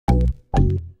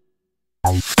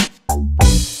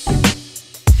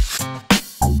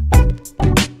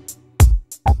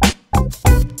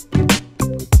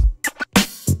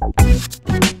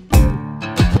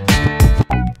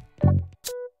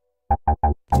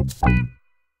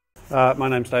My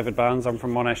name's David Barnes. I'm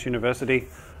from Monash University.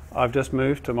 I've just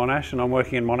moved to Monash and I'm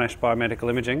working in Monash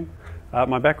Biomedical Imaging.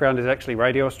 My background is actually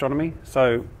radio astronomy,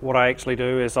 so what I actually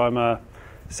do is I'm a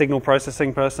signal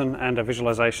processing person and a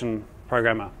visualization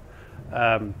programmer.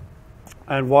 And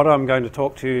what I'm going to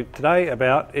talk to you today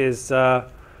about is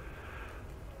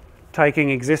taking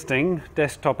existing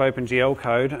desktop OpenGL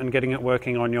code and getting it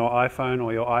working on your iPhone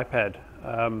or your iPad.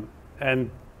 And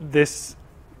this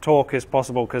talk is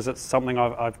possible because it's something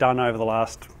I've done over the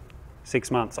last 6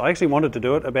 months. I actually wanted to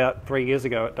do it about 3 years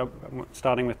ago,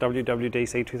 starting with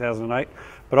WWDC 2008,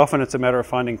 but often it's a matter of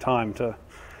finding time to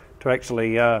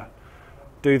actually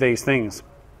do these things.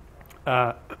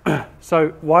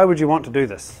 So why would you want to do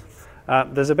this?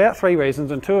 There's about 3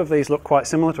 reasons, and 2 of these look quite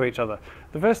similar to each other.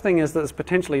 The first thing is that there's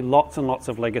potentially lots and lots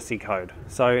of legacy code.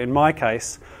 So in my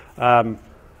case,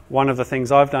 one of the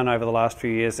things I've done over the last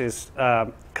few years is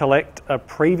collect a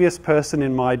previous person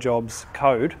in my job's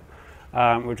code,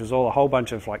 which is all a whole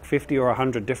bunch of like 50 or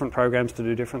 100 different programs to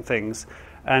do different things,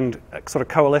 and sort of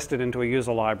coalesced it into a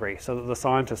user library so that the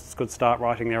scientists could start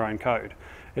writing their own code.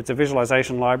 It's a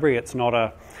visualization library. It's not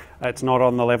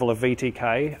on the level of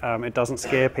VTK. It doesn't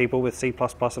scare people with C++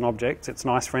 and objects. It's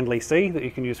nice friendly C that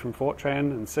you can use from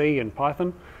Fortran and C and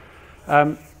Python.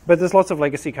 But there's lots of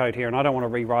legacy code here, and I don't want to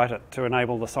rewrite it to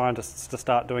enable the scientists to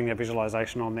start doing their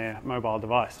visualization on their mobile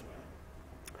device.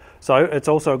 So it's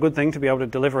also a good thing to be able to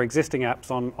deliver existing apps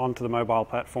onto the mobile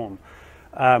platform.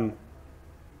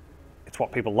 It's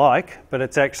what people like,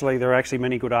 but there are actually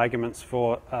many good arguments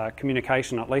for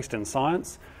communication, at least in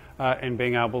science, in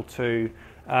being able to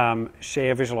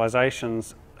share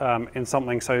visualizations in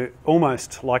something so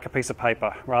almost like a piece of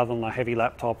paper rather than a heavy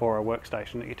laptop or a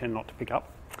workstation that you tend not to pick up.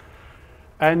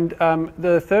 And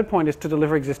the third point is to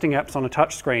deliver existing apps on a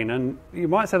touch screen. And you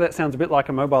might say that sounds a bit like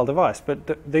a mobile device,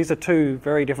 but these are 2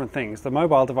 very different things. The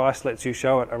mobile device lets you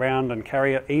show it around and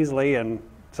carry it easily and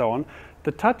so on.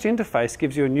 The touch interface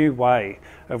gives you a new way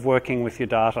of working with your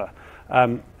data.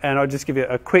 And I'll just give you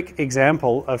a quick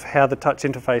example of how the touch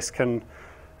interface can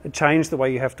change the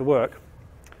way you have to work.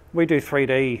 We do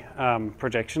 3D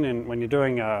projection, and when you're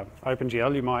doing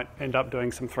OpenGL, you might end up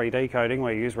doing some 3D coding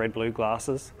where you use red-blue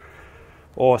glasses.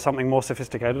 Or something more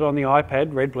sophisticated. On the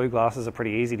iPad, red-blue glasses are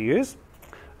pretty easy to use.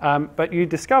 But you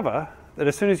discover that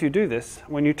as soon as you do this,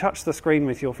 when you touch the screen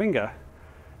with your finger,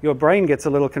 your brain gets a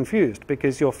little confused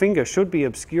because your finger should be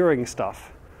obscuring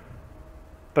stuff,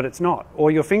 but it's not.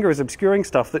 Or your finger is obscuring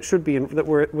stuff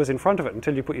that was in front of it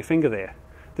until you put your finger there.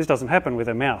 This doesn't happen with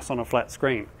a mouse on a flat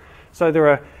screen. So there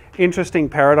are interesting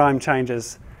paradigm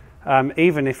changes,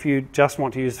 even if you just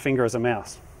want to use the finger as a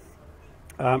mouse.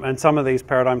 And some of these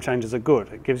paradigm changes are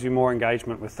good. It gives you more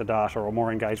engagement with the data or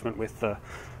more engagement with the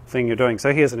thing you're doing.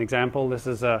 So here's an example. This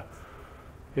is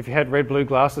if you had red-blue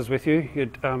glasses with you,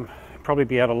 you'd probably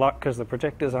be out of luck because the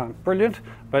projectors aren't brilliant.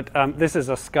 But this is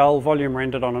a skull volume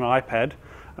rendered on an iPad.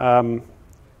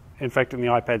 In fact, in the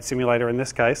iPad simulator in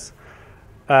this case,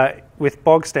 with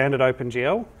bog standard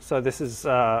OpenGL. So this is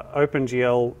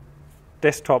OpenGL,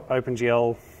 desktop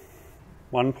OpenGL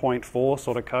 1.4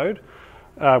 sort of code.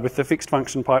 With the fixed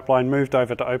function pipeline moved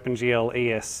over to OpenGL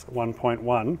ES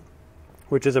 1.1,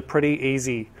 which is a pretty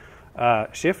easy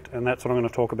shift, and that's what I'm going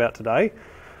to talk about today.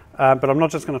 But I'm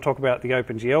not just going to talk about the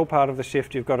OpenGL part of the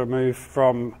shift. You've got to move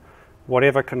from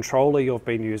whatever controller you've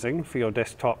been using for your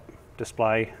desktop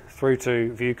display through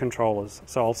to view controllers.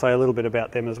 So I'll say a little bit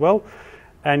about them as well.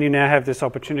 And you now have this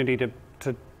opportunity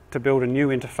to build a new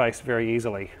interface very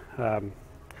easily.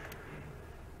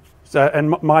 And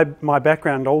my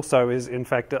background also is, in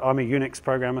fact, I'm a Unix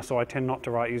programmer, so I tend not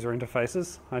to write user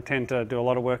interfaces. I tend to do a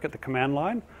lot of work at the command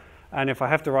line. And if I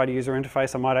have to write a user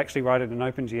interface, I might actually write it in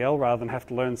OpenGL rather than have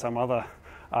to learn some other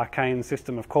arcane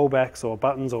system of callbacks or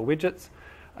buttons or widgets.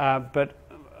 But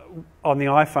on the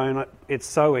iPhone, it's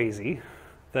so easy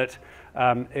that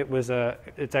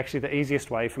it's actually the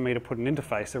easiest way for me to put an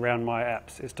interface around my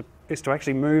apps is to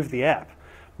actually move the app.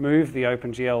 Move the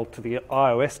OpenGL to the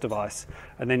iOS device,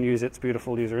 and then use its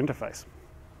beautiful user interface.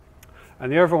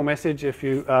 And the overall message, if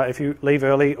you leave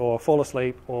early or fall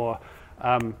asleep or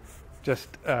just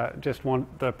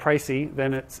want the précis,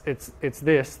 then it's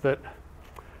this, that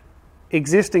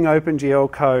existing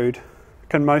OpenGL code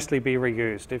can mostly be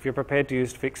reused if you're prepared to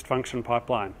use fixed function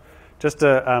pipeline. Just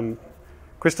to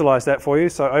crystallize that for you,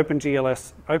 so OpenGL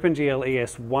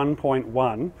ES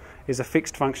 1.1 is a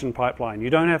fixed function pipeline.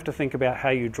 You don't have to think about how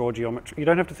you draw geometry. You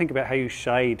don't have to think about how you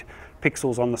shade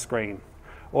pixels on the screen.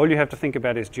 All you have to think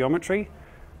about is geometry,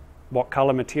 what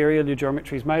color material your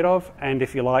geometry is made of, and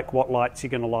if you like, what lights you're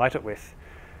going to light it with.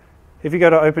 If you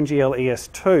go to OpenGL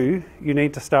ES2, you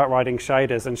need to start writing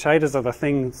shaders, and shaders are the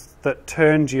things that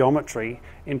turn geometry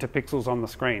into pixels on the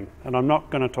screen. And I'm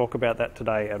not going to talk about that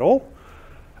today at all.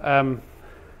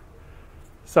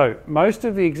 So most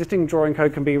of the existing drawing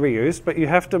code can be reused, but you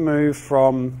have to move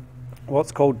from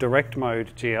what's called direct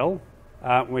mode GL,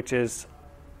 which is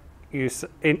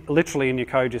literally in your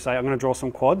code you say, I'm going to draw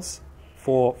some quads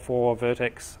for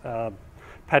vertex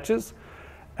patches,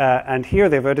 and here are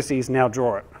their vertices, now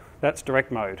draw it. That's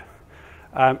direct mode.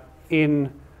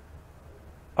 In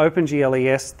OpenGL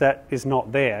ES, that is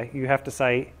not there. You have to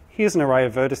say, here's an array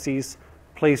of vertices,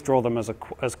 please draw them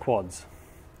as quads.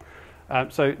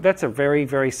 So that's a very,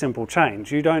 very simple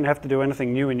change. You don't have to do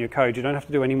anything new in your code. You don't have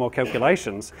to do any more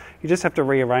calculations. You just have to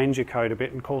rearrange your code a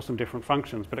bit and call some different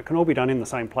functions, but it can all be done in the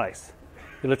same place.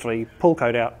 You literally pull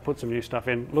code out, put some new stuff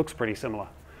in, looks pretty similar.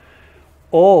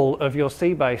 All of your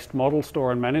C-based model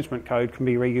store and management code can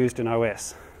be reused in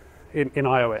OS, in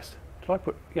iOS. Did I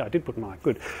put, yeah, I did put an I,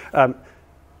 good.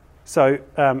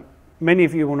 Many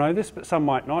of you will know this, but some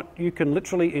might not. You can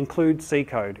literally include C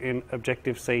code in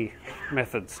Objective-C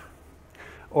methods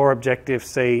or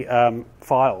Objective-C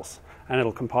files, and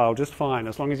it'll compile just fine,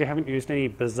 as long as you haven't used any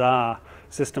bizarre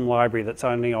system library that's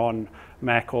only on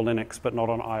Mac or Linux, but not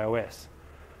on iOS.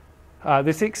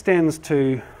 This extends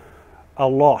to a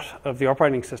lot of the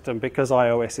operating system because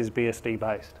iOS is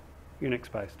BSD-based,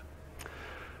 Unix-based.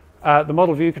 The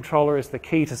model view controller is the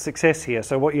key to success here.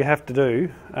 So what you have to do,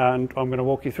 and I'm going to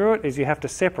walk you through it, is you have to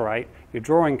separate your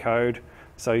drawing code,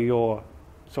 so your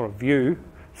sort of view,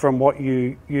 from what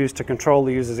you use to control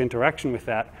the user's interaction with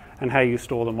that and how you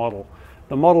store the model.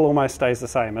 The model almost stays the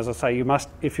same. As I say, you must,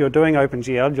 if you're doing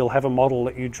OpenGL, you'll have a model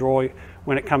that you draw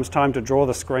when it comes time to draw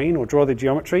the screen or draw the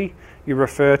geometry. You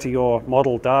refer to your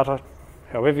model data,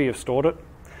 however you've stored it,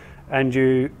 and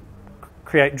you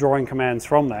create drawing commands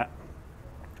from that.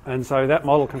 And so that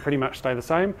model can pretty much stay the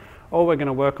same. All we're going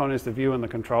to work on is the view and the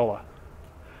controller.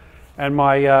 And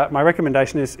my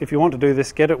recommendation is, if you want to do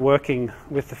this, get it working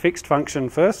with the fixed function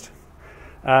first,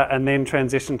 and then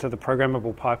transition to the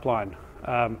programmable pipeline.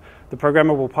 The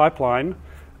programmable pipeline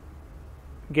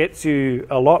gets you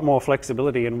a lot more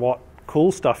flexibility in what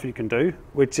cool stuff you can do,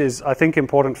 which is, I think,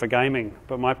 important for gaming.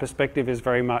 But my perspective is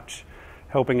very much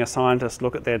helping a scientist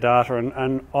look at their data,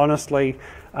 and honestly,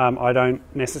 I don't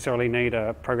necessarily need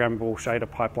a programmable shader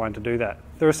pipeline to do that.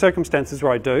 There are circumstances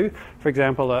where I do. For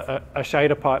example, a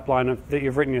shader pipeline that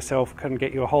you've written yourself can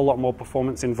get you a whole lot more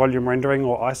performance in volume rendering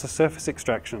or isosurface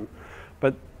extraction,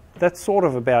 but that's sort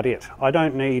of about it. I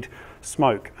don't need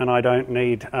smoke, and I don't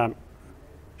need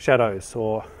shadows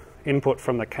or input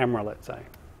from the camera, let's say.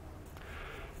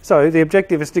 So the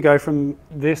objective is to go from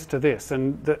this to this,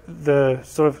 and the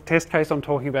sort of test case I'm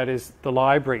talking about is the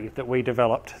library that we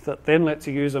developed that then lets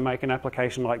a user make an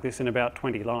application like this in about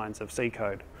 20 lines of C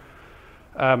code.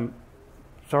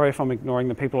 Sorry if I'm ignoring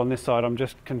the people on this side, I'm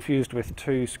just confused with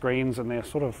two screens and they're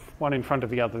sort of one in front of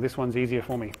the other. This one's easier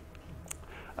for me.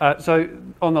 So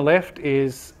on the left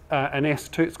is an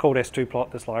S2, it's called S2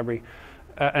 plot, this library.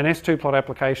 An S2 plot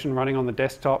application running on the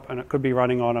desktop, and it could be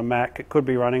running on a Mac, it could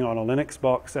be running on a Linux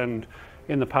box, and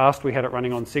in the past we had it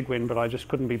running on Cygwin, but I just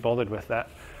couldn't be bothered with that.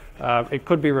 It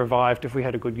could be revived if we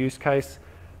had a good use case.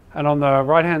 And on the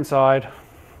right-hand side,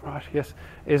 right, yes,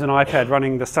 is an iPad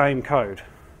running the same code.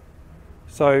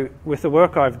 So with the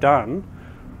work I've done,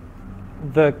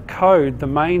 the code, the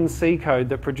main C code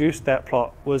that produced that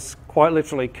plot was quite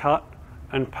literally cut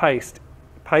and pasted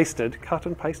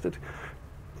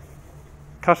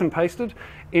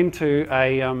into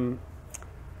a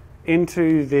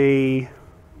into the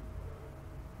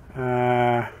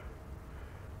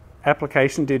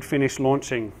application did finish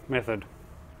launching method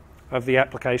of the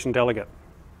application delegate.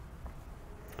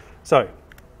 So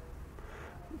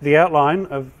the outline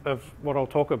of what I'll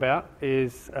talk about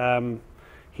is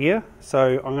here.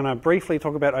 So I'm going to briefly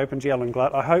talk about OpenGL and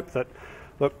GLUT. I hope that,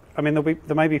 look, I mean,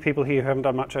 there may be people here who haven't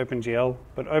done much OpenGL,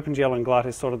 but OpenGL and GLUT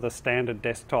is sort of the standard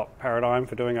desktop paradigm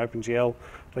for doing OpenGL.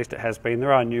 At least it has been.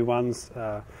 There are new ones.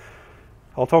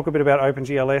 I'll talk a bit about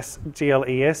OpenGL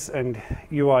GL ES and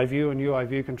UI View and UI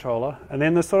View Controller. And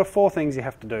then there's sort of four things you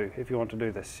have to do if you want to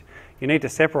do this. You need to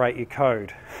separate your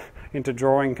code into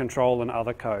drawing, control, and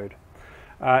other code.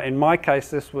 In my case,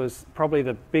 this was probably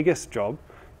the biggest job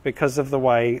because of the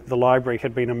way the library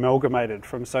had been amalgamated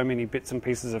from so many bits and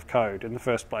pieces of code in the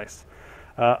first place.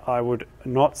 I would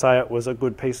not say it was a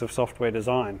good piece of software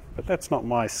design, but that's not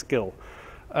my skill.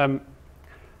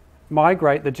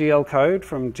 Migrate the GL code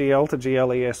from GL to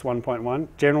GL ES 1.1,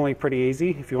 generally pretty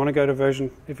easy. If you want to go to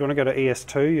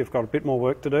ES2, you've got a bit more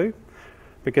work to do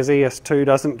because ES2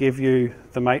 doesn't give you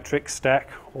the matrix stack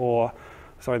or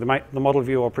the model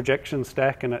view or projection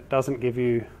stack, and it doesn't give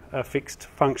you a fixed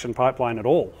function pipeline at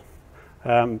all.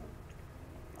 And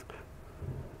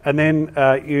then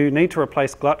you need to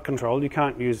replace GLUT control. You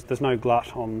can't use, there's no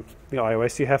GLUT on the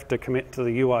iOS. You have to commit to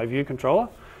the UI view controller.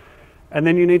 And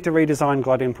then you need to redesign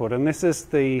GLUT input. And this is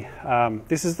the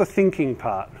thinking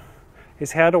part,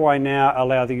 is how do I now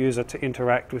allow the user to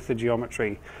interact with the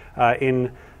geometry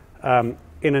in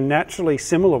a naturally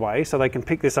similar way, so they can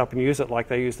pick this up and use it like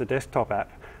they use the desktop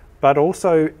app, but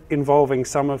also involving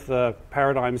some of the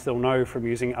paradigms they'll know from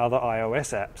using other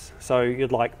iOS apps. So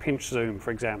you'd like pinch zoom, for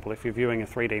example, if you're viewing a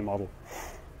 3D model.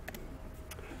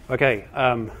 Okay,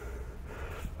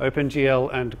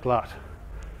 OpenGL and GLUT.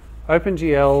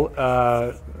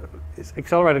 OpenGL is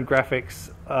accelerated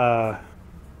graphics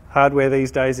hardware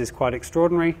these days is quite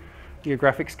extraordinary. Your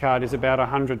graphics card is about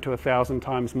 100 to 1,000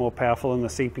 times more powerful than the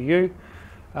CPU.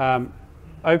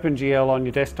 OpenGL on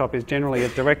your desktop is generally a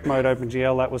direct mode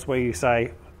OpenGL. That was where you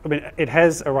say, I mean, it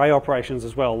has array operations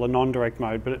as well, the non-direct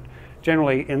mode, but it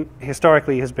generally,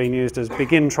 historically, has been used as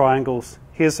begin triangles,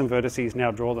 here's some vertices,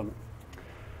 now draw them.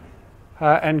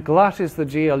 And GLUT is the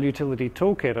GL utility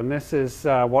toolkit, and this is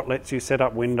what lets you set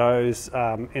up windows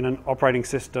in an operating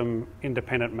system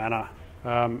independent manner.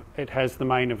 It has the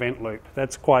main event loop.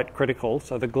 That's quite critical.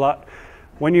 So the GLUT,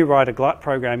 when you write a GLUT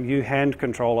program, you hand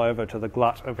control over to the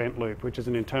GLUT event loop, which is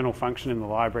an internal function in the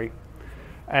library.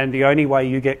 And the only way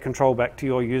you get control back to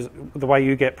your user, the way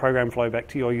you get program flow back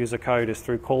to your user code is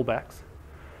through callbacks.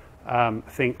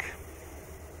 Think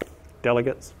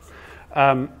delegates.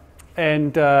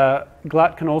 And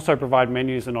GLUT can also provide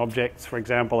menus and objects. For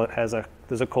example,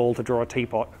 there's a call to draw a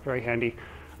teapot, very handy.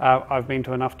 I've been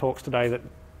to enough talks today that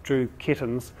drew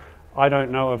kittens. I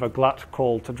don't know of a GLUT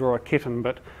call to draw a kitten,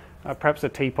 but perhaps a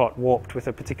teapot warped with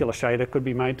a particular shader could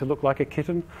be made to look like a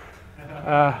kitten.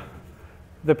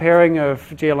 The pairing of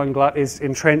GL and GLUT is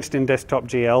entrenched in Desktop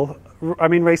GL. I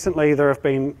mean, recently there have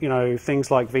been,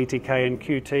 things like VTK and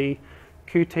Qt.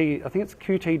 I think it's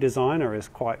Qt Designer is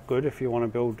quite good if you want to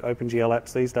build OpenGL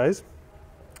apps these days.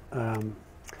 And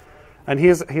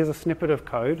here's a snippet of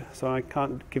code, so I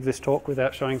can't give this talk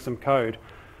without showing some code.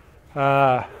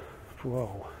 Whoa,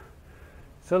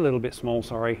 it's a little bit small,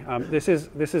 sorry. This is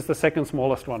the second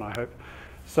smallest one, I hope.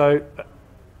 So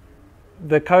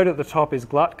the code at the top is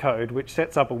GLUT code, which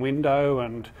sets up a window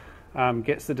and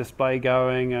gets the display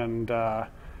going and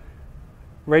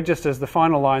registers the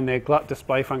final line there. GLUT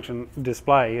display function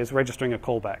display is registering a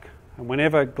callback. And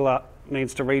whenever GLUT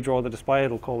needs to redraw the display,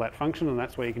 it'll call that function, and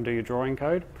that's where you can do your drawing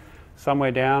code.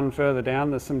 Somewhere down, further down,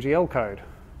 there's some GL code.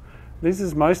 This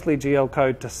is mostly GL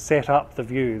code to set up the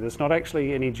view. There's not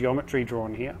actually any geometry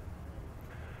drawn here.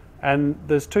 And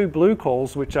there's two blue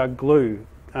calls, which are GLUE,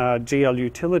 GL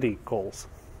utility calls.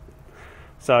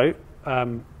 So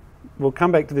we'll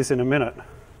come back to this in a minute.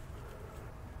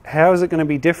 How is it going to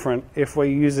be different if we're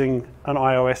using an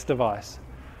iOS device?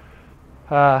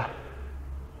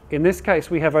 In this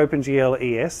case, we have OpenGL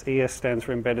ES. ES stands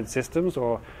for Embedded Systems,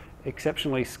 or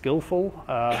Exceptionally Skillful.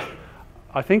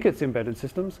 I think it's Embedded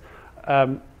Systems.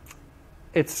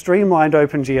 It's streamlined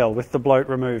OpenGL with the bloat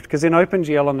removed, because in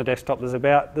OpenGL on the desktop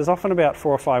there's often about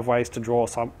 4 or 5 ways to draw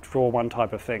one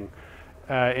type of thing.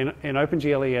 In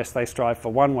OpenGL ES they strive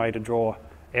for one way to draw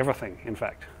everything, in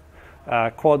fact.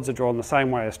 Quads are drawn the same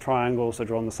way as triangles, are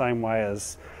drawn the same way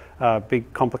as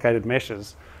big complicated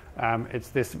meshes. It's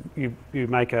this, you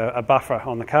make a buffer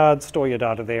on the card, store your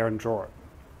data there and draw it.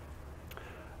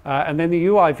 And then the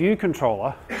UI view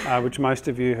controller, which most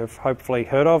of you have hopefully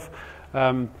heard of,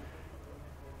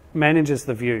 manages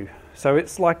the view. So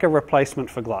it's like a replacement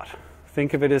for GLUT.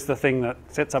 Think of it as the thing that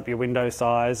sets up your window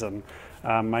size and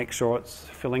makes sure it's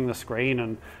filling the screen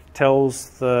and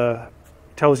tells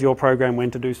your program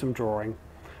when to do some drawing.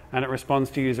 And it responds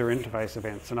to user interface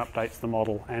events and updates the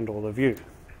model and or the view.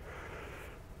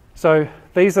 So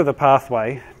these are the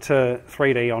pathway to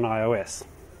 3D on iOS.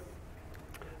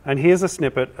 And here's a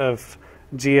snippet of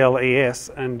GL ES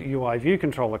and UI view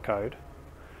controller code,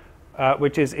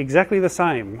 which is exactly the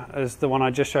same as the one I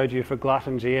just showed you for GLUT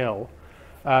and GL,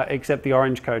 except the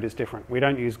orange code is different. We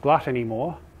don't use GLUT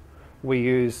anymore. We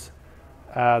use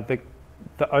the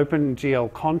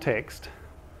OpenGL context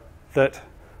that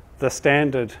the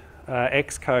standard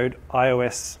Xcode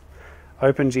iOS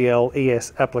OpenGL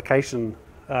ES application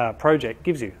project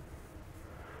gives you.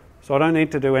 So I don't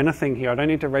need to do anything here. I don't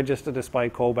need to register display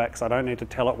callbacks. I don't need to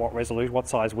tell it what resolution, what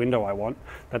size window I want.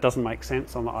 That doesn't make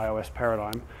sense on the iOS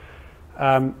paradigm.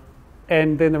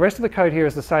 And then the rest of the code here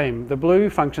is the same. The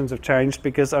blue functions have changed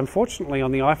because unfortunately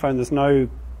on the iPhone there's no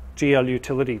GL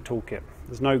utility toolkit.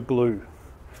 There's no glue.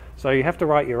 So you have to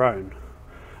write your own.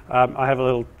 I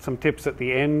have some tips at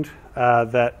the end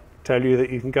that tell you that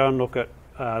you can go and look at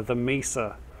the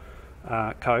MESA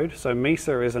code. So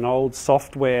MESA is an old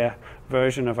software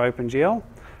version of OpenGL,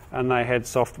 and they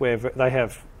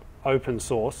have open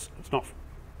source. It's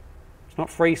not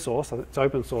free source. It's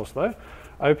open source though.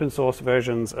 Open source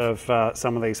versions of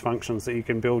some of these functions that you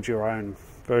can build your own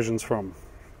versions from.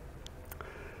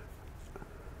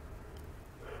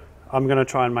 I'm going to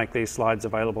try and make these slides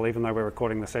available, even though we're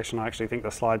recording the session. I actually think the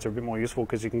slides are a bit more useful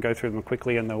because you can go through them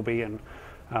quickly and they'll be in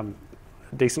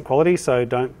decent quality. So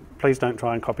please don't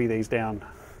try and copy these down.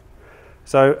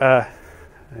 So, a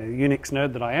Unix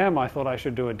nerd that I am, I thought I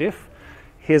should do a diff.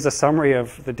 Here's a summary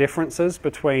of the differences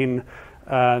between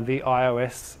the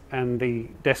iOS and the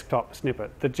desktop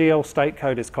snippet. The GL state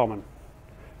code is common.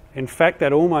 In fact,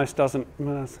 that almost doesn't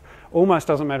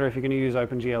matter if you're going to use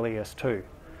OpenGL ES2.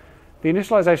 The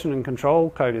initialization and control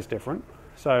code is different.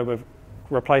 So we've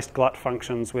replaced GLUT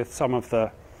functions with some of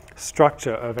the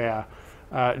structure of our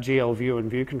GL view and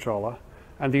view controller,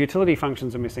 and the utility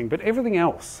functions are missing. But everything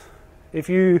else, if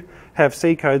you have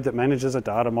C code that manages a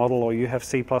data model, or you have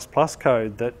C++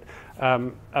 code that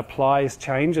applies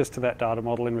changes to that data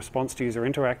model in response to user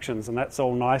interactions, and that's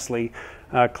all nicely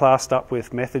classed up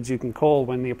with methods you can call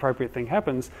when the appropriate thing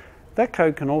happens, that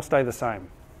code can all stay the same.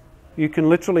 You can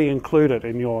literally include it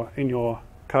in your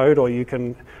code, or you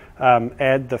can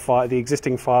add the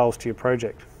existing files to your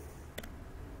project.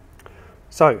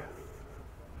 So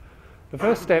the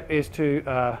first step is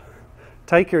to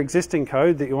take your existing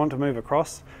code that you want to move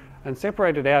across and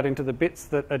separate it out into the bits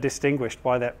that are distinguished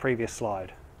by that previous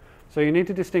slide. So you need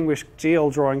to distinguish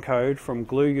GL drawing code from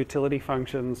glue utility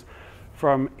functions,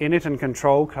 from init and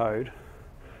control code,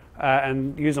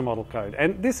 and user model code.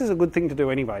 And this is a good thing to do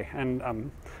anyway.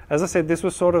 And as I said, this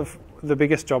was sort of the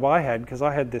biggest job I had, because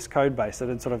I had this code base that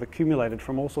had sort of accumulated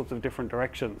from all sorts of different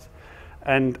directions.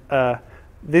 And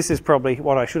this is probably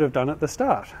what I should have done at the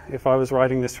start if I was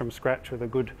writing this from scratch with a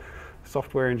good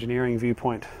software engineering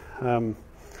viewpoint.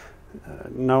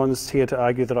 No one's here to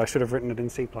argue that I should have written it in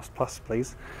C++,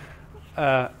 please.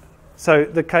 So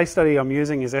the case study I'm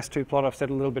using is S2Plot. I've said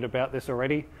a little bit about this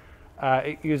already.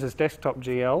 It uses Desktop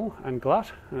GL and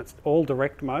GLUT, and it's all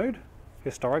direct mode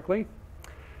historically.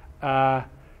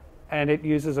 And it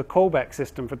uses a callback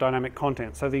system for dynamic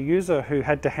content. So the user who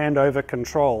had to hand over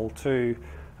control to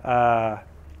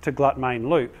GLUT main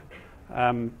loop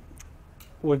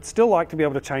would still like to be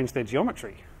able to change their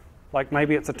geometry. Like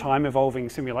maybe it's a time evolving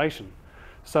simulation.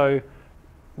 So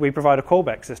we provide a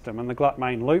callback system, and the GLUT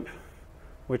main loop,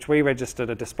 which we registered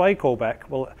a display callback,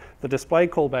 well, the display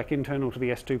callback internal to the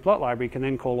S2Plot library can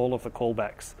then call all of the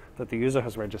callbacks that the user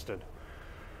has registered.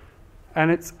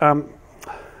 And it's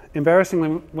embarrassingly,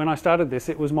 when I started this,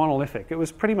 it was monolithic. It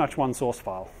was pretty much one source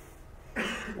file,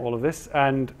 all of this.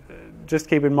 And just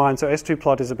keep in mind, so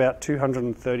S2Plot is about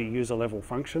 230 user level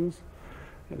functions.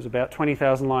 It was about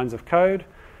 20,000 lines of code,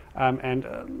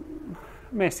 and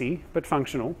messy, but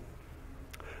functional.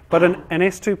 But an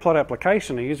S2Plot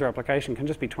application, a user application, can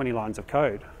just be 20 lines of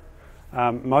code.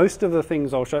 Most of the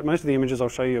things most of the images I'll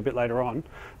show you a bit later on,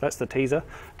 that's the teaser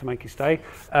to make you stay,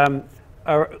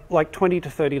 are like 20 to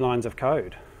 30 lines of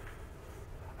code.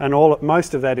 And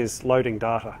most of that is loading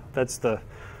data. That's the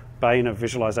bane of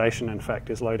visualization, in fact,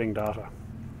 is loading data.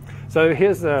 So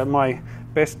here's my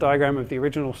best diagram of the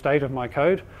original state of my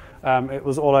code. It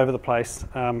was all over the place,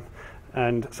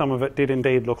 and some of it did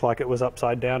indeed look like it was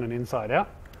upside down and inside out.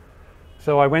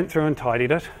 So I went through and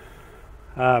tidied it.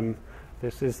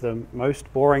 This is the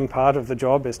most boring part of the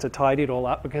job, is to tidy it all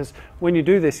up, because when you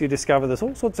do this, you discover there's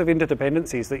all sorts of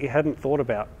interdependencies that you hadn't thought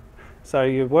about. So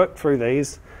you work through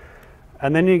these,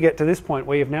 and then you get to this point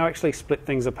where you've now actually split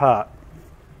things apart.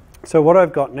 So what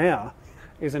I've got now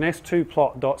is an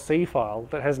s2plot.c file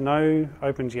that has no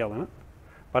OpenGL in it,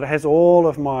 but it has all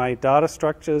of my data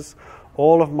structures,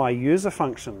 all of my user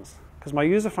functions, because my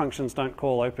user functions don't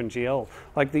call OpenGL.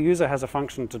 Like the user has a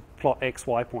function to plot x,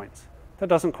 y points. That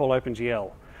doesn't call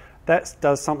OpenGL. That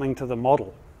does something to the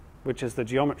model, which is the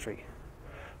geometry.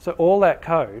 So all that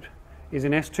code is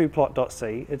in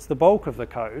s2plot.c. It's the bulk of the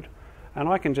code, and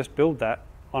I can just build that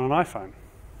on an iPhone.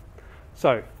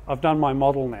 So I've done my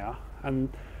model now, and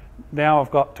now I've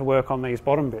got to work on these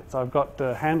bottom bits. I've got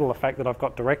to handle the fact that I've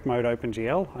got direct mode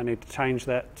OpenGL. I need to change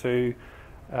that to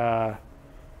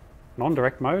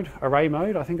non-direct mode, array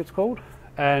mode, I think it's called.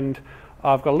 And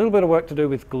I've got a little bit of work to do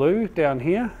with glue down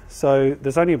here. So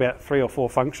there's only about 3 or 4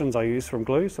 functions I use from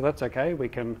glue, so that's okay. We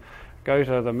can go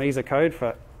to the MESA code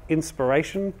for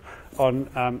inspiration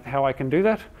on how I can do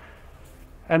that.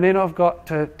 And then I've got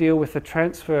to deal with the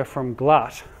transfer from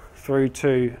GLUT through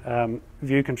to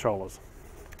view controllers.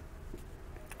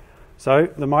 So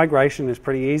the migration is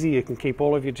pretty easy. You can keep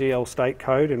all of your GL state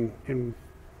code in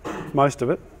most of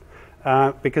it.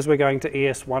 Because we're going to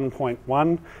ES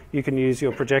 1.1, you can use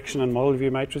your projection and model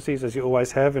view matrices as you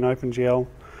always have in OpenGL.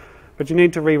 But you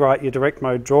need to rewrite your direct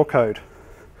mode draw code.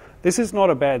 This is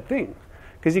not a bad thing,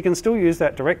 because you can still use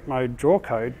that direct mode draw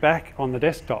code back on the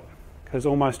desktop, because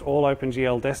almost all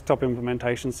OpenGL desktop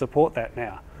implementations support that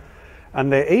now.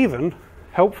 And they're even,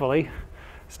 helpfully,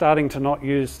 starting to not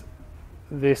use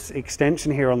this extension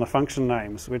here on the function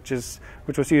names, which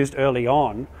was used early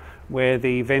on, where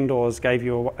the vendors gave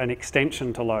you an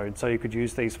extension to load so you could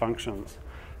use these functions.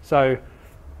 So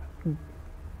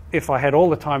if I had all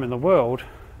the time in the world,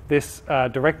 this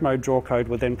direct mode draw code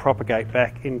would then propagate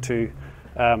back into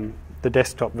the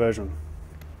desktop version.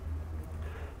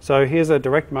 So here's a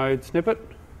direct mode snippet,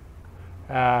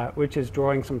 which is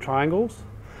drawing some triangles.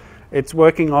 It's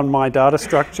working on my data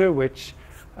structure, which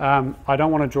I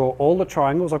don't want to draw all the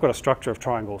triangles. I've got a structure of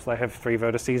triangles. They have 3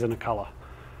 vertices and a color.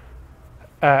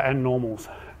 And normals.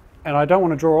 And I don't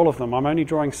want to draw all of them. I'm only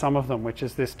drawing some of them, which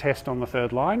is this test on the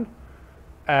 3rd line.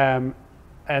 And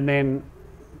then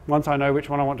once I know which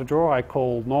one I want to draw, I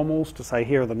call normals to say,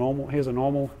 here are the normal, here's a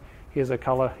normal, here's a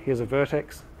color, here's a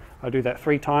vertex. I do that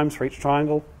 3 times for each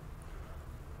triangle.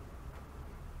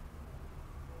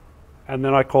 And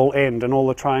then I call end, and all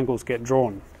the triangles get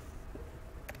drawn.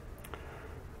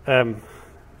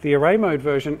 The array mode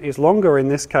version is longer in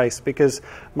this case because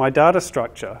my data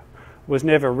structure was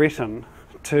never written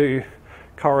to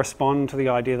correspond to the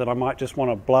idea that I might just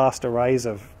want to blast arrays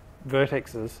of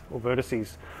vertexes or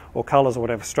vertices or colors or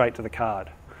whatever straight to the card.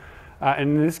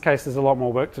 And in this case, there's a lot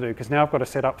more work to do because now I've got to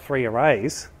set up 3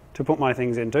 arrays to put my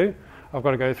things into. I've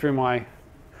got to go through my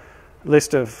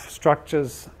list of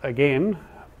structures again,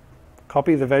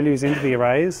 copy the values into the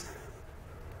arrays,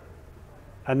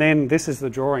 and then this is the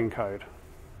drawing code.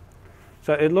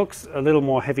 So it looks a little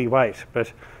more heavyweight,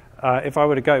 but if I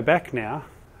were to go back now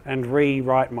and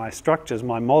rewrite my structures,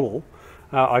 my model,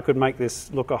 I could make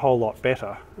this look a whole lot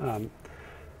better.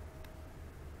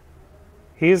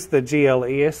 Here's the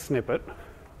GL ES snippet.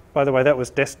 By the way, that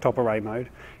was desktop array mode.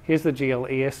 Here's the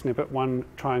GL ES snippet, 1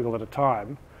 triangle at a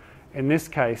time. In this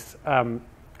case, I'm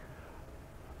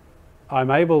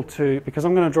able to, because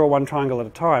I'm going to draw 1 triangle at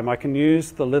a time, I can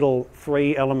use the little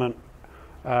 3 element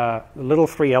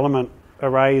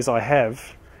arrays I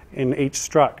have in each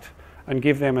struct and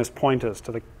give them as pointers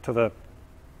to the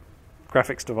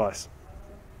graphics device.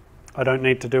 I don't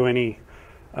need to do any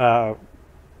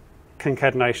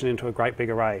concatenation into a great big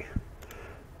array.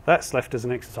 That's left as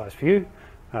an exercise for you,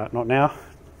 not now.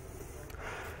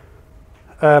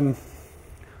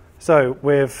 So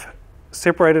we've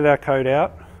separated our code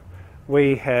out.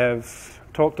 We have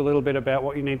talked a little bit about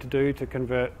what you need to do to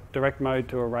convert direct mode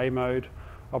to array mode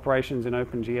operations in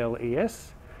OpenGL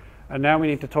ES. And now we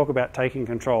need to talk about taking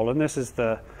control. And this is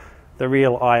the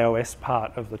real iOS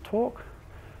part of the talk.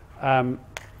 And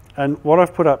what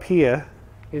I've put up here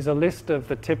is a list of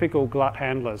the typical GLUT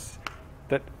handlers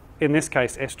that, in this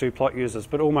case, S2Plot uses,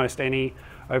 but almost any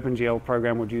OpenGL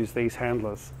program would use these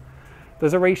handlers.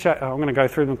 There's a reshape, I'm going to go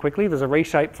through them quickly. There's a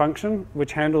reshape function,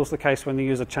 which handles the case when the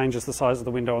user changes the size of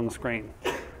the window on the screen.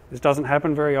 This doesn't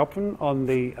happen very often on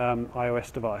the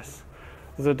iOS device.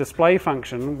 There's a display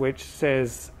function, which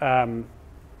says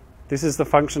this is the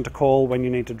function to call when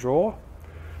you need to draw.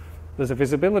 There's a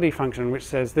visibility function, which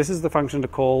says this is the function to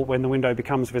call when the window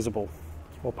becomes visible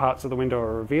or parts of the window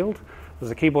are revealed.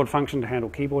 There's a keyboard function to handle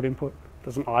keyboard input.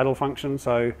 There's an idle function,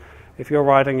 so if you're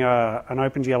writing an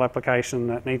OpenGL application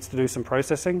that needs to do some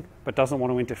processing but doesn't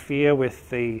want to interfere with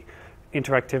the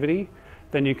interactivity,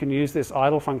 then you can use this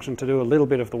idle function to do a little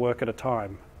bit of the work at a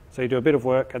time. So you do a bit of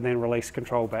work and then release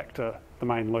control back to the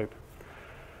main loop.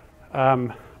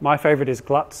 My favorite is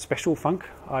GLUT special func.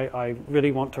 I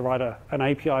really want to write an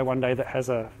API one day that has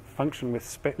a function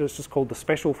with, it's just called the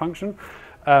special function.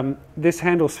 This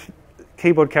handles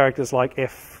keyboard characters like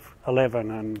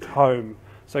F11 and home,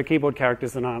 so keyboard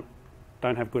characters that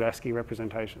don't have good ASCII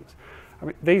representations. I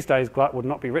mean, these days GLUT would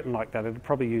not be written like that. It would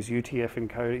probably use UTF-8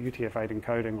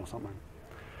 encoding or something.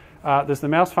 There's the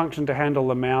mouse function to handle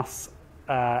the mouse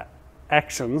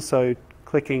actions, so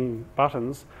clicking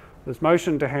buttons. There's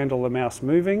motion to handle the mouse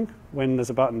moving when there's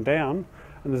a button down,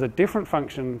 and there's a different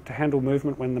function to handle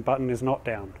movement when the button is not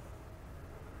down.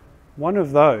 One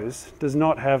of those does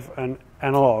not have an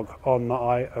analog on the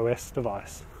iOS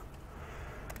device.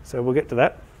 So we'll get to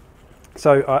that.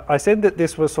 So I said that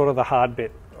this was sort of the hard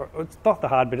bit. It's not the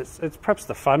hard bit, it's perhaps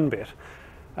the fun bit.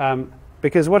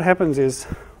 Because what happens is,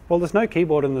 well, there's no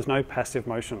keyboard and there's no passive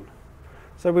motion.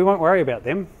 So we won't worry about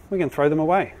them. We can throw them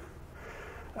away.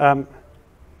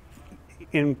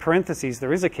 in parentheses,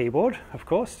 there is a keyboard, of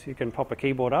course. You can pop a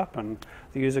keyboard up and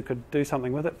the user could do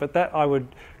something with it, but that I would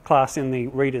class in the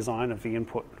redesign of the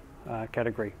input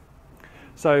category.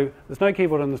 So there's no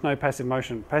keyboard and there's no passive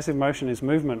motion. Passive motion is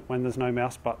movement when there's no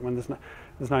mouse button, when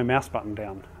there's no mouse button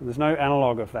down. And there's no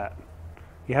analog of that.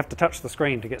 You have to touch the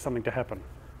screen to get something to happen.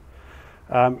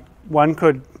 One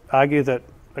could argue that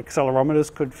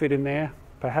accelerometers could fit in there,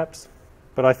 perhaps.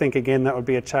 But I think, again, that would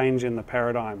be a change in the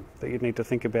paradigm that you'd need to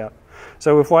think about.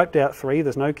 So we've wiped out 3.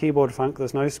 There's no keyboard func,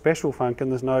 there's no special func, and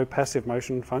there's no passive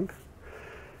motion func.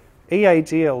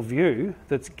 EAGL view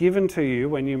that's given to you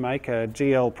when you make a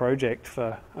GL project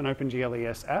for an OpenGL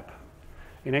ES app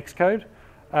in Xcode,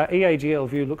 EAGL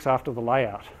view looks after the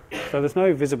layout. So there's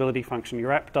no visibility function.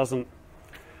 Your app doesn't...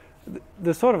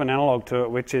 There's sort of an analog to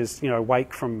it, which is,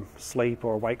 wake from sleep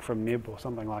or wake from nib or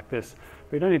something like this.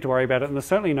 But you don't need to worry about it. And there's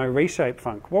certainly no reshape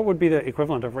func. What would be the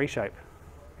equivalent of reshape?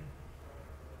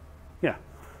 Yeah,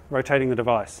 rotating the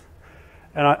device.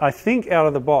 And I think out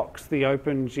of the box, the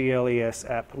OpenGL ES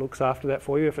app looks after that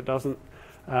for you. If it doesn't,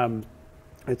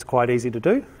 it's quite easy to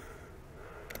do.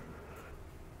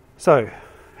 So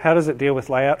how does it deal with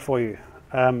layout for you?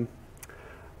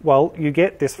 Well, you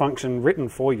get this function written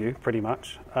for you, pretty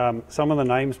much. Some of the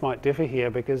names might differ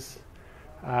here because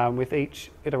with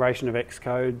each iteration of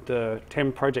Xcode,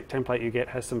 the project template you get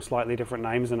has some slightly different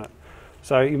names in it.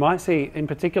 So you might see, in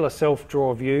particular,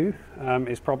 self-draw view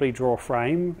is probably draw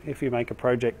frame if you make a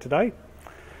project today.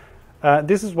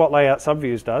 This is what layout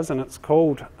subviews does, and it's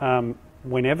called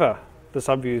whenever the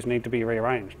subviews need to be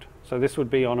rearranged. So this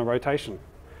would be on a rotation.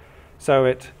 So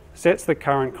it sets the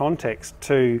current context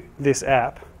to this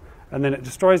app, and then it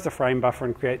destroys the frame buffer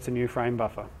and creates a new frame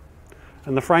buffer.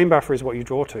 And the frame buffer is what you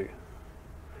draw to.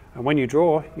 And when you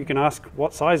draw, you can ask,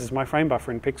 what size is my frame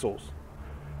buffer in pixels?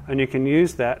 And you can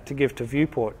use that to give to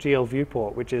viewport, GL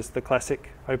viewport, which is the classic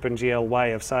OpenGL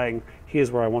way of saying, here's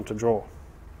where I want to draw.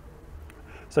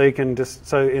 So you can just,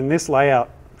 so in this layout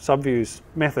subviews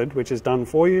method, which is done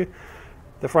for you,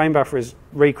 the frame buffer is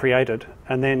recreated,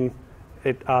 and then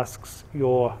it asks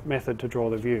your method to draw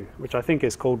the view, which I think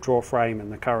is called draw frame in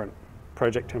the current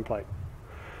project template.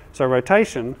 So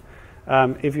rotation,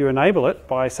 if you enable it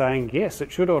by saying, yes,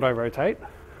 it should auto-rotate,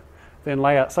 then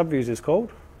layout subviews is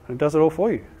called, and it does it all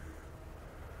for you.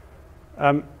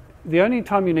 The only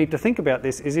time you need to think about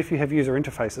this is if you have user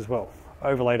interface as well,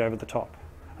 overlaid over the top.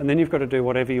 And then you've got to do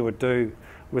whatever you would do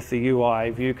with the UI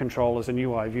view controllers and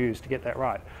UI views to get that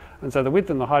right. And so the width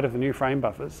and the height of the new frame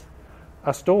buffers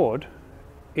are stored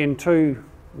in 2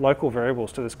 local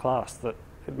variables to this class that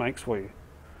it makes for you.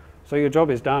 So your job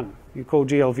is done. You call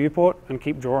GL viewport and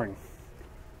keep drawing.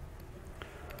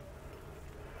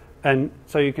 And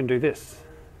so you can do this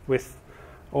with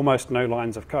almost no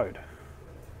lines of code.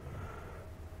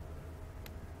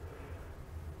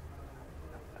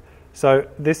 So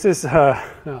this is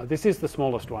the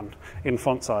smallest one in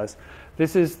font size.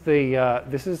 This is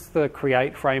the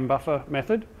create frame buffer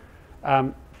method.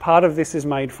 Part of this is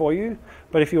made for you,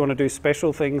 but if you want to do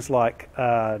special things like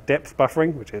depth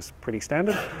buffering, which is pretty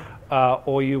standard,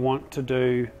 or you want to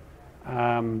do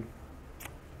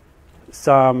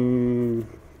some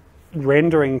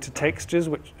rendering to textures,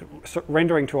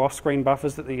 rendering to off-screen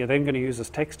buffers that you're then going to use as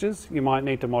textures, you might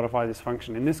need to modify this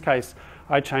function. In this case,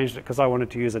 I changed it because I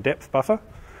wanted to use a depth buffer.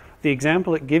 The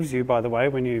example it gives you, by the way,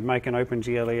 when you make an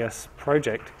OpenGL ES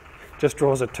project, just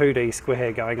draws a 2D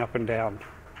square going up and down.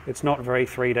 It's not very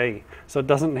 3D, so it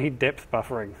doesn't need depth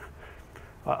buffering.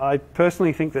 I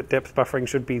personally think that depth buffering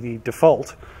should be the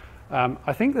default.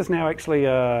 I think there's now actually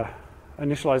an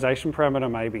initialization parameter,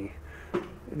 maybe.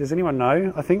 Does anyone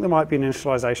know? I think there might be an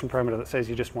initialization parameter that says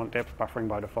you just want depth buffering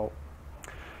by default.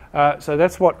 So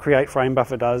that's what create frame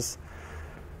buffer does.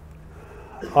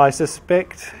 I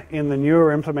suspect in the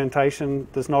newer implementation,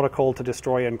 there's not a call to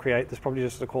destroy and create. There's probably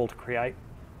just a call to create,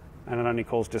 and it only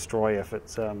calls destroy if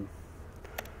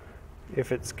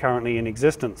it's currently in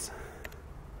existence.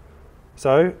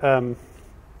 So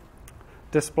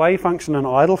display function and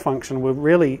idle function were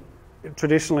really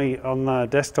traditionally on the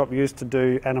desktop used to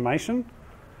do animation.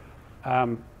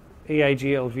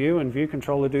 EAGL view and view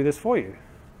controller do this for you.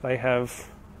 They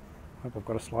have, I hope I've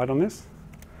got a slide on this.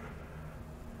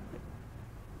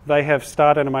 They have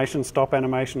start animation, stop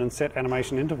animation, and set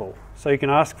animation interval. So you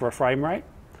can ask for a frame rate.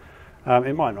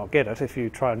 It might not get it. If you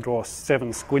try and draw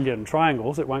 7 squillion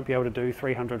triangles, it won't be able to do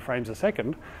 300 frames a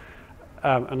second,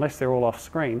 unless they're all off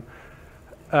screen.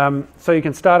 So you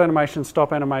can start animation,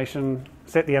 stop animation,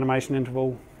 set the animation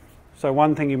interval. So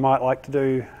one thing you might like to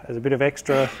do as a bit of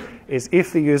extra is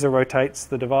if the user rotates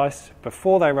the device,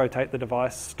 before they rotate the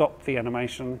device, stop the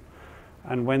animation,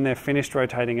 and when they're finished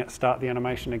rotating it, start the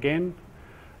animation again.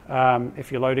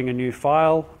 If you're loading a new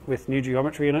file with new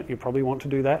geometry in it, you probably want to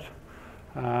do that.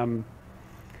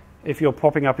 If you're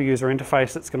popping up a user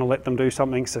interface that's going to let them do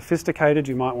something sophisticated,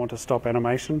 you might want to stop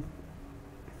animation.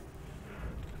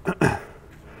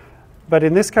 But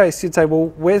in this case, you'd say, well,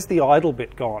 where's the idle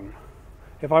bit gone?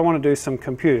 If I want to do some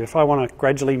compute, if I want to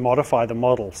gradually modify the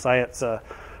model, say it's a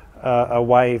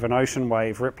wave, an ocean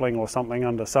wave rippling or something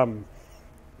under some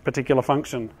particular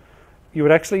function, you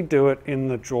would actually do it in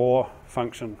the draw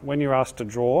function. When you're asked to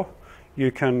draw,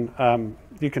 you can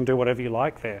do whatever you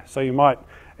like there. So you might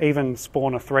even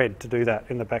spawn a thread to do that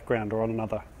in the background or on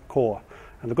another core.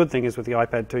 And the good thing is with the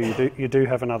iPad 2, you do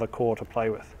have another core to play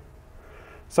with.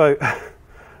 So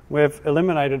we've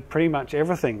eliminated pretty much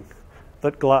everything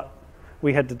that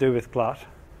we had to do with GLUT.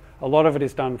 A lot of it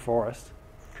is done for us.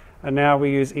 And now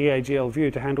we use EAGL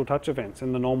View to handle touch events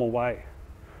in the normal way.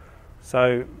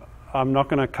 So I'm not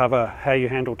going to cover how you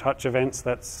handle touch events.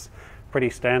 That's pretty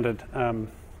standard.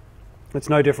 It's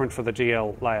no different for the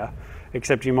GL layer,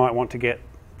 except you might want to get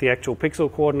the actual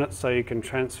pixel coordinates so you can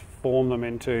transform them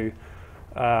into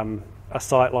a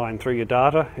sight line through your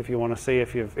data if you want to see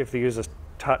if the user's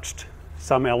touched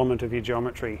some element of your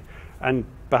geometry and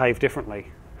behave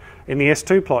differently. In the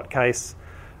S2 plot case,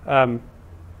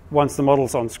 once the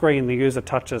model's on screen, the user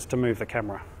touches to move the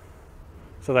camera.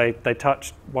 So they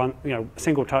touch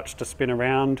single touch to spin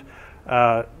around,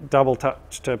 double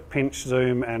touch to pinch,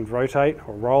 zoom, and rotate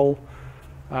or roll.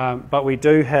 But we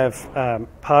do have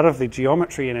part of the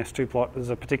geometry in S2 plot. There's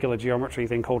a particular geometry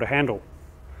thing called a handle.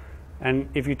 And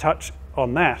if you touch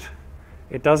on that,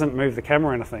 it doesn't move the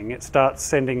camera or anything. It starts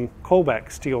sending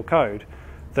callbacks to your code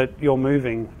that you're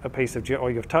moving a piece of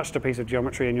or you've touched a piece of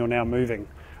geometry and you're now moving.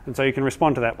 And so you can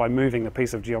respond to that by moving the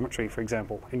piece of geometry, for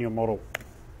example, in your model.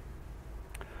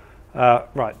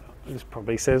 Right, this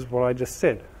probably says what I just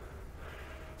said.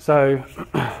 So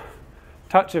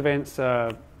touch events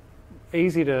are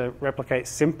easy to replicate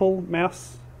simple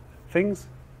mouse things.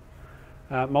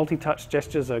 Multi-touch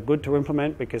gestures are good to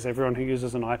implement because everyone who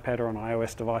uses an iPad or an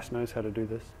iOS device knows how to do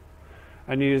this.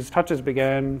 And you use touches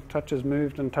began, touches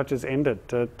moved, and touches ended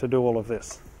to do all of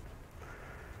this.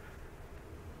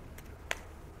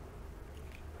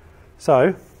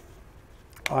 So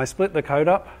I split the code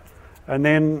up, and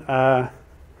then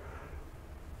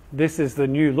this is the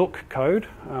new look code.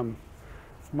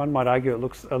 One might argue it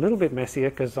looks a little bit messier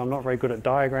because I'm not very good at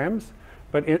diagrams,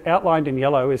 but outlined in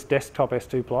yellow is desktop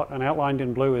S2 plot, and outlined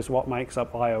in blue is what makes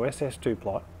up iOS S2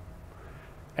 plot.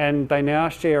 And they now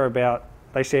share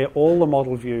all the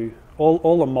model view,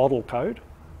 all the model code.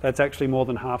 That's actually more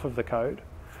than half of the code.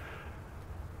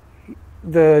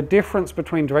 The difference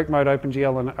between direct mode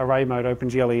OpenGL and array mode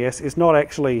OpenGL ES is not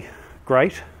actually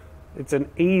great. It's an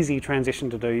easy transition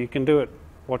to do. You can do it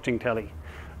watching telly.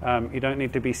 You don't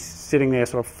need to be sitting there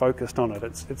sort of focused on it.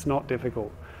 It's not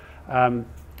difficult. And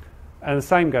the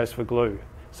same goes for glue.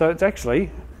 So it's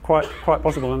actually quite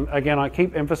possible. And again, I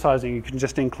keep emphasizing you can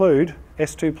just include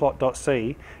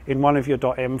s2plot.c in one of your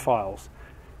 .m files.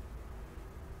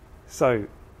 So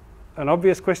an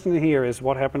obvious question here is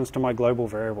what happens to my global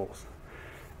variables?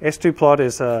 S2plot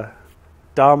is a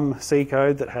dumb C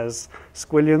code that has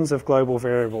squillions of global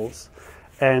variables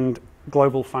and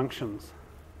global functions.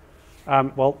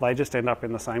 Well, they just end up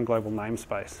in the same global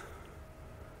namespace.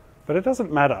 But it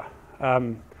doesn't matter.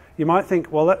 You might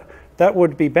think, well, that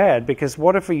would be bad, because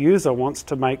what if a user wants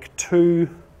to make two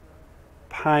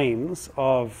panes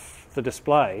of the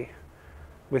display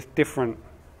with different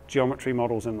geometry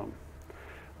models in them?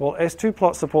 Well,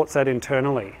 S2plot supports that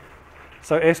internally.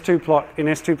 So in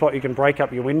S2plot, you can break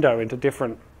up your window into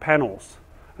different panels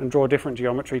and draw different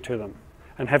geometry to them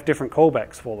and have different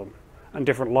callbacks for them and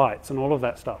different lights and all of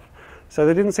that stuff. So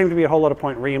there didn't seem to be a whole lot of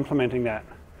point re-implementing that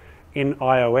in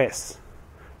iOS,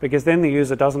 because then the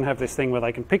user doesn't have this thing where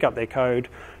they can pick up their code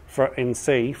in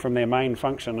C from their main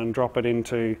function and drop it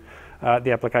into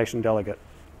the application delegate.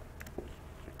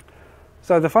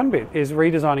 So the fun bit is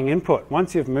redesigning input.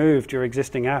 Once you've moved your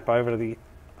existing app over to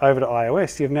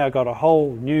iOS, you've now got a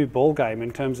whole new ballgame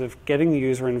in terms of getting the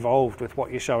user involved with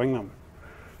what you're showing them.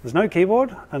 There's no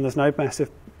keyboard and there's no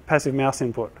passive mouse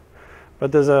input,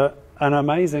 but there's an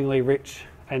amazingly rich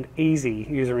and easy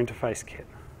user interface kit.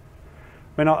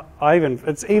 I mean,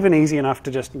 it's even easy enough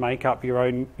to just make up your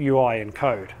own UI in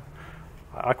code.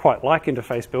 I quite like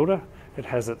Interface Builder. It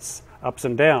has its ups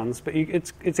and downs, but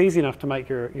it's easy enough to make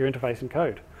your interface in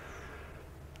code.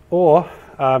 Or,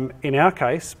 in our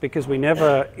case, because we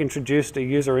never introduced a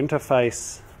user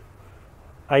interface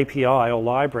API or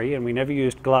library, and we never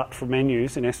used GLUT for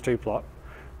menus in S2plot,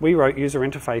 we wrote user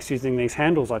interface using these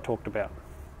handles I talked about.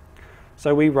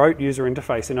 So we wrote user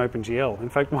interface in OpenGL. In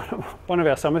fact, one of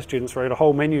our summer students wrote a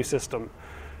whole menu system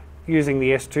using the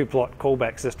S2plot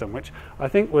callback system, which I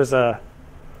think was a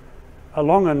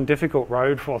long and difficult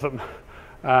road for them.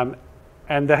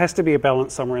 And there has to be a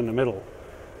balance somewhere in the middle.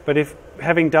 But if,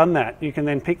 having done that, you can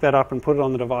then pick that up and put it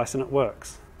on the device and it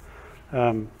works.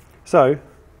 So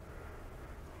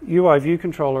UI view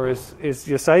controller is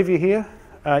your savior here.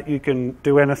 You can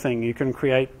do anything. You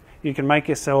can make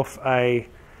yourself a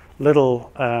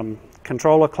little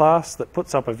controller class that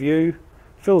puts up a view,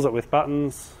 fills it with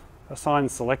buttons,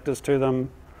 assigns selectors to them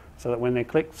so that when they're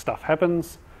clicked, stuff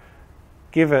happens.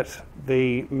 Give it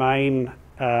the main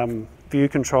view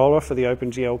controller for the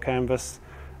OpenGL canvas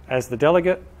as the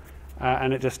delegate,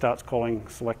 and it just starts calling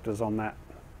selectors on that.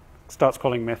 Starts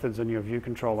calling methods in your view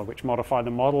controller which modify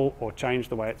the model or change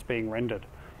the way it's being rendered.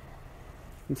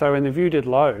 And so in the view did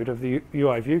load of the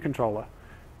UI view controller,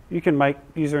 you can make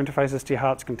user interfaces to your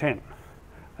heart's content.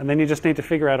 And then you just need to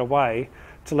figure out a way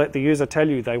to let the user tell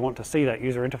you they want to see that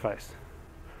user interface.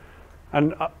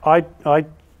 And I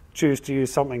choose to use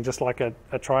something just like a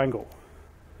triangle.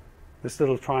 This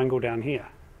little triangle down here.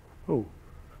 Ooh,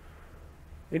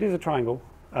 it is a triangle.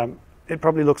 It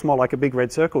probably looks more like a big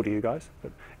red circle to you guys,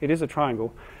 but it is a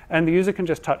triangle. And the user can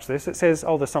just touch this. It says,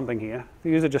 oh, there's something here.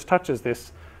 The user just touches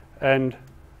this, and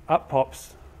up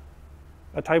pops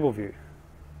a table view.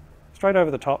 Straight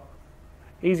over the top,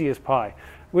 easy as pie.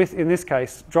 With, in this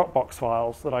case, Dropbox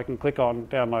files that I can click on,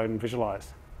 download, and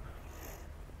visualize.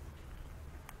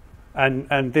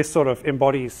 And this sort of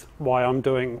embodies why I'm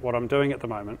doing what I'm doing at the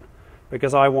moment,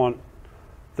 because I want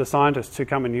the scientists who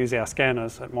come and use our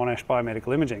scanners at Monash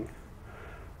Biomedical Imaging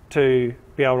to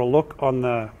be able to look on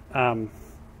the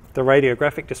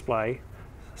radiographic display,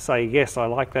 say, yes, I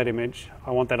like that image,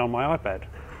 I want that on my iPad.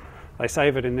 They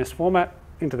save it in this format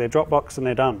into their Dropbox and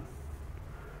they're done.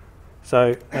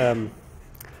 So,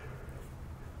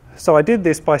 so I did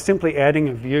this by simply adding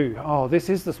a view. Oh, this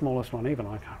is the smallest one, even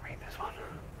I can't read this one.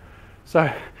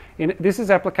 So this is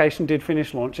application did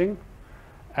finish launching,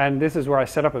 and this is where I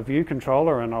set up a view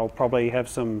controller, and I'll probably have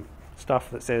some stuff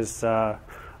that says I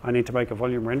need to make a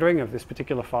volume rendering of this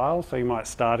particular file. So you might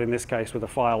start in this case with a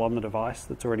file on the device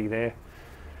that's already there.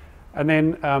 And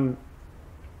then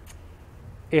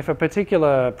if a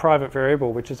particular private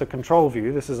variable, which is a control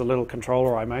view, this is a little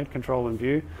controller I made, control and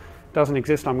view, doesn't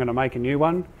exist, I'm going to make a new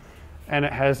one. And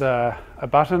it has a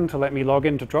button to let me log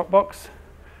into Dropbox,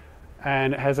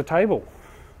 and it has a table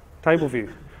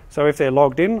view. So if they're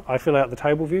logged in, I fill out the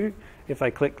table view. If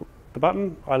they click the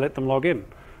button, I let them log in.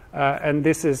 And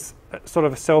this is sort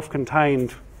of a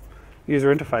self-contained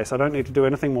user interface. I don't need to do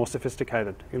anything more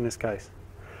sophisticated in this case.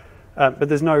 But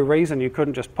there's no reason you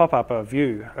couldn't just pop up a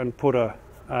view and put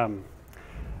an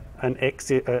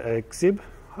exib.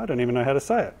 I don't even know how to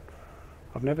say it.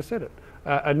 I've never said it.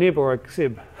 A nib or a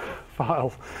xib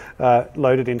file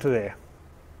loaded into there.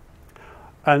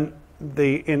 And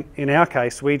in our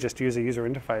case, we just use a user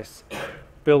interface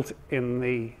built in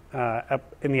the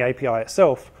API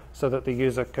itself, so that the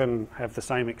user can have the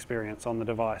same experience on the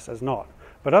device as not.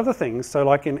 But other things, so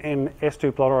like in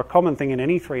S2plot, or a common thing in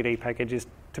any 3D package, is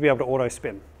to be able to auto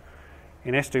spin.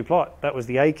 In S2plot, that was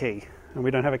the A key, and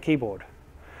we don't have a keyboard.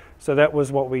 So that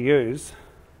was what we use.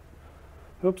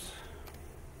 Oops.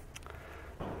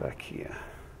 Back here.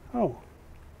 Oh.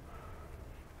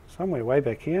 Somewhere way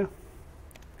back here.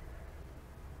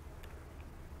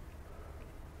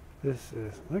 This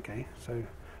is, okay, so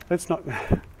let's not,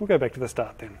 we'll go back to the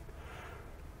start then.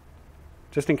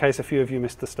 Just in case a few of you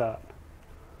missed the start.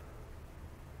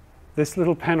 This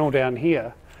little panel down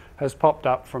here has popped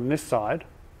up from this side,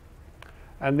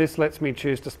 and this lets me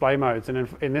choose display modes. And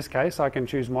in this case, I can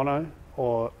choose mono,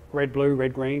 or red, blue,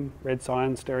 red, green, red,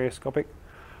 cyan, stereoscopic.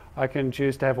 I can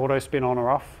choose to have auto spin on or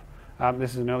off.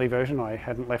 This is an early version. I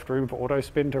hadn't left room for auto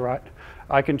spin to write.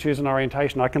 I can choose an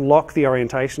orientation. I can lock the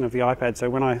orientation of the iPad, so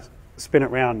when I spin it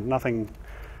round, nothing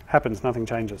happens, nothing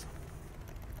changes.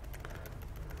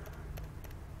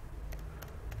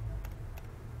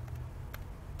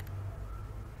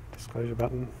 Disclosure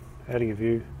button, adding a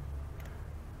view.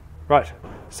 Right,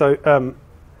 so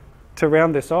to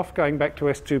round this off, going back to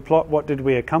S2plot, what did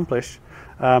we accomplish?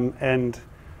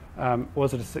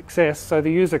 Was it a success? So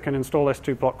the user can install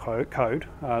S2plot code.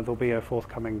 There'll be a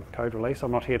forthcoming code release.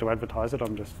 I'm not here to advertise it.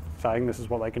 I'm just saying this is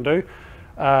what they can do.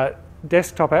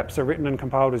 Desktop apps are written and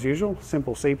compiled as usual.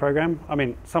 Simple C program. I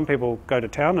mean, some people go to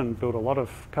town and build a lot of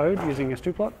code using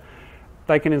S2plot.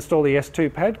 They can install the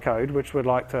S2pad code, which we'd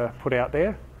like to put out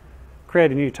there,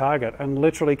 create a new target, and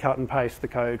literally cut and paste the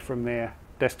code from their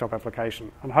desktop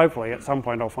application. And hopefully at some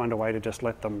point I'll find a way to just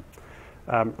let them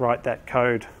write that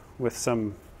code with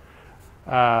some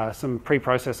some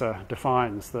preprocessor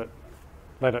defines that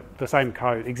let it, the same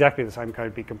code, exactly the same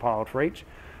code, be compiled for each.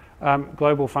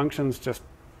 Global functions just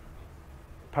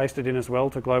pasted in as well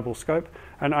to global scope,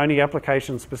 and only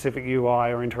application-specific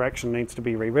UI or interaction needs to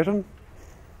be rewritten.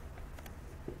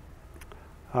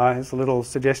 Here's a little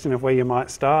suggestion of where you might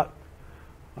start.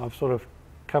 I've sort of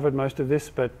covered most of this,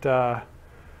 but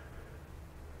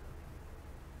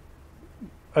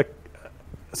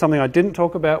something I didn't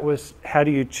talk about was how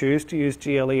do you choose to use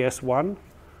GL ES 1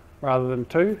 rather than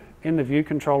 2. In the view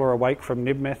controller awake from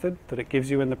nib method that it gives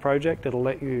you in the project, it'll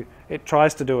let you, it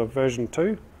tries to do a version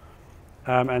 2.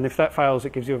 And if that fails,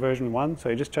 it gives you a version 1. So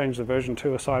you just change the version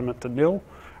 2 assignment to nil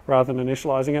rather than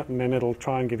initializing it, and then it'll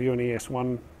try and give you an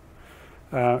ES1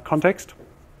 context.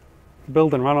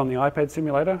 Build and run on the iPad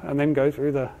simulator, and then go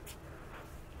through the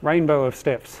rainbow of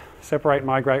steps. Separate,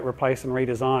 migrate, replace, and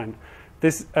redesign.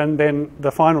 This, and then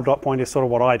the final dot point is sort of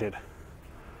what I did.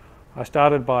 I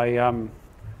started by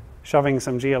shoving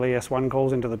some GL ES1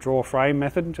 calls into the draw frame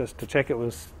method just to check it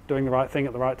was doing the right thing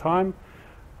at the right time.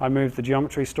 I moved the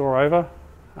geometry store over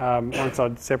once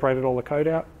I'd separated all the code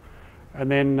out. And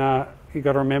then you've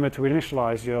got to remember to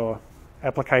initialize your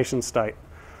application state.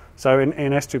 So in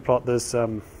S2Plot, there's,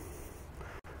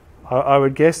 I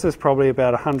would guess there's probably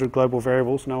about 100 global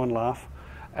variables, no one laugh,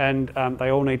 and they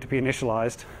all need to be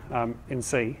initialized in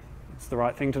C. It's the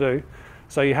right thing to do.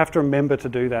 So you have to remember to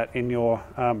do that in your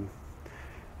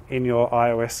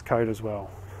iOS code as well.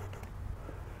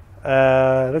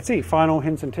 Let's see, final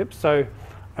hints and tips. So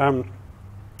a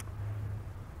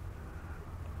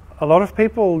lot of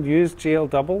people use GL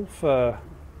double for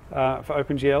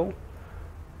OpenGL.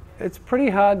 It's pretty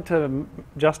hard to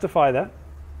justify that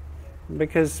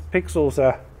because pixels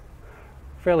are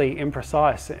fairly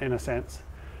imprecise in a sense.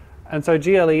 And so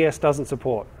GL ES doesn't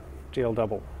support GL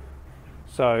double.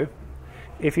 So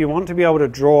if you want to be able to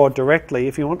draw directly,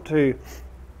 if you want to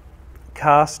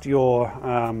cast your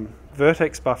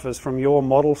vertex buffers from your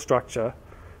model structure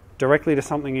directly to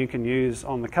something you can use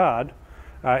on the card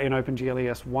in OpenGL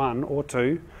ES 1 or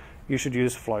 2, you should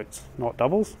use floats, not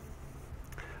doubles.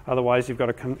 Otherwise, you've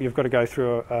got to go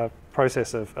through a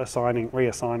process of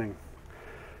reassigning.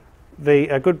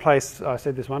 A good place, I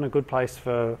said this one, a good place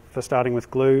for starting with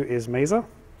glue is Mesa.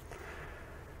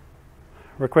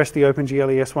 Request the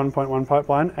OpenGL ES 1.1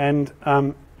 pipeline, and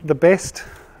the best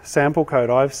sample code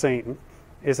I've seen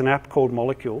is an app called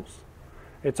Molecules.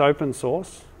 It's open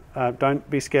source. Don't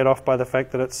be scared off by the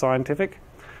fact that it's scientific.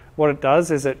 What it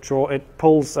does is it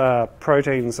pulls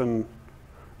proteins and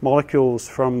molecules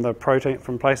from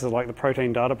places like the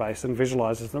protein database and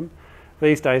visualizes them.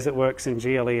 These days it works in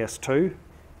GL ES 2.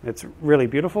 It's really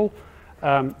beautiful.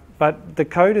 But the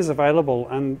code is available,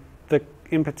 and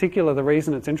in particular the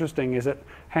reason it's interesting is it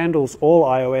handles all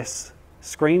iOS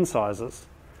screen sizes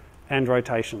and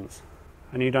rotations,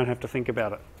 and you don't have to think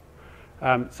about it.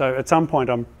 So at some point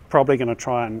I'm probably going to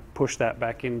try and push that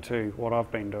back into what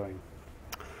I've been doing.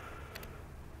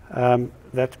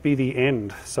 That'd be the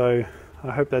end. So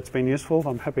I hope that's been useful.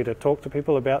 I'm happy to talk to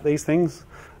people about these things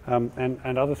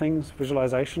and other things,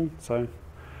 visualization. So,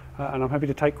 and I'm happy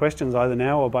to take questions either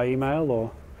now or by email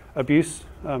or abuse.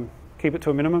 Keep it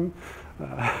to a minimum.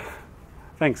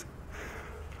 Thanks.